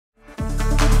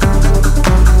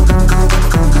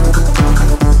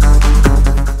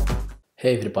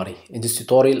Hey everybody, in this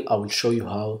tutorial I will show you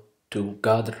how to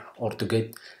gather or to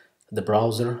get the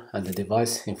browser and the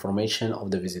device information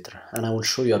of the visitor, and I will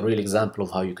show you a real example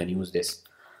of how you can use this.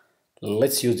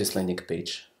 Let's use this landing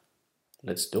page.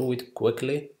 Let's do it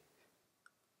quickly.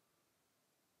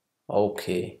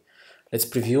 Okay, let's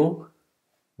preview.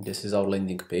 This is our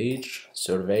landing page,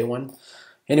 survey one.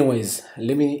 Anyways,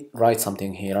 let me write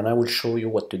something here and I will show you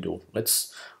what to do.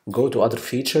 Let's go to other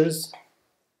features,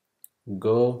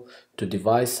 go to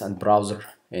device and browser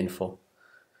info.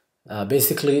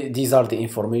 Basically, these are the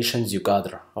informations you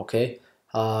gather. Okay,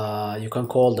 you can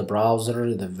call the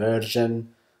browser, the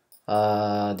version,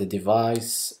 the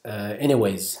device.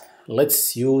 Anyways,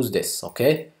 let's use this.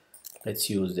 Okay, let's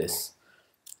use this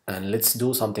and let's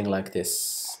do something like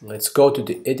this. Let's go to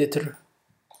the editor.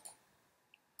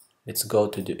 Let's go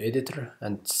to the editor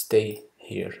and stay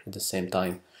here at the same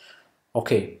time.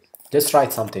 Okay, let's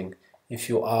write something. If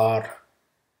you are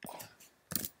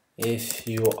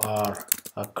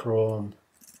a Chrome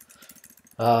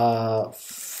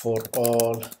for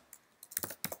all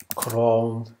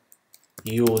Chrome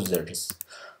users,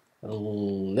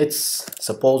 let's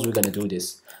suppose we're gonna do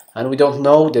this and we don't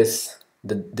know this,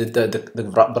 the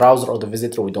browser or the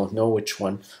visitor, we don't know which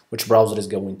browser is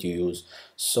going to use,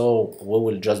 so we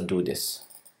will just do this.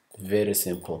 Very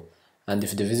simple. And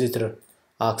if the visitor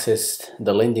accessed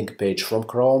the landing page from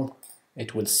Chrome,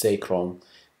 it will say Chrome.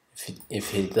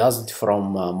 If he does it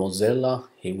from Mozilla,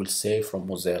 he will say from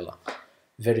Mozilla.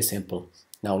 Very simple.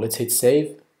 Now let's hit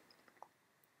save.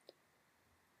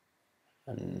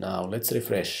 And now let's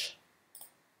refresh.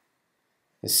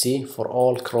 You see, for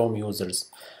all Chrome users.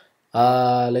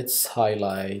 Let's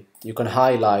highlight. You can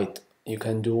highlight. You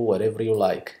can do whatever you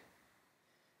like.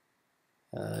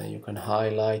 You can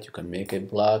highlight. You can make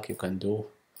it black. You can do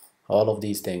all of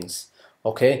these things.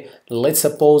 Okay. Let's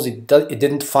suppose it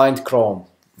didn't find Chrome.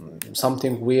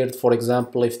 Something weird, for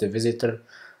example, if the visitor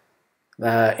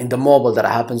in the mobile, that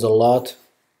happens a lot,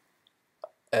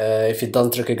 if it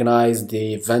doesn't recognize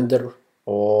the vendor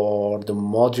or the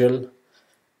module,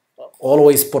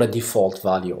 always put a default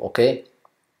value. Okay,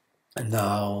 and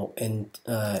now in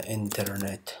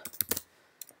internet,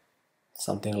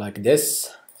 something like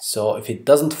this. So if it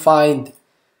doesn't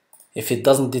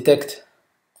detect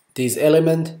this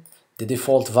element, the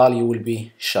default value will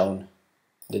be shown.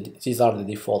 These are the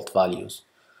default values,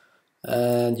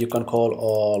 and you can call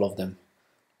all of them.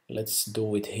 Let's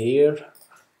do it here.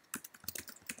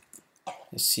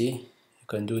 You see, you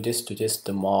can do this to just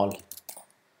them all,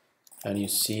 and you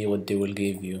see what they will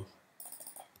give you.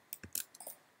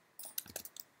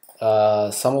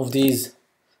 Some of these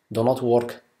do not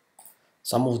work.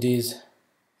 Some of these,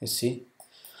 you see,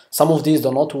 some of these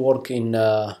do not work in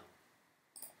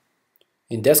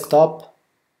desktop.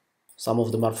 Some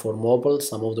of them are for mobile,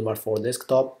 some of them are for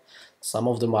desktop, some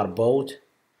of them are both.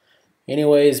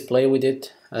 Anyways, play with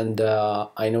it, and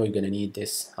I know you're gonna need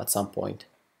this at some point.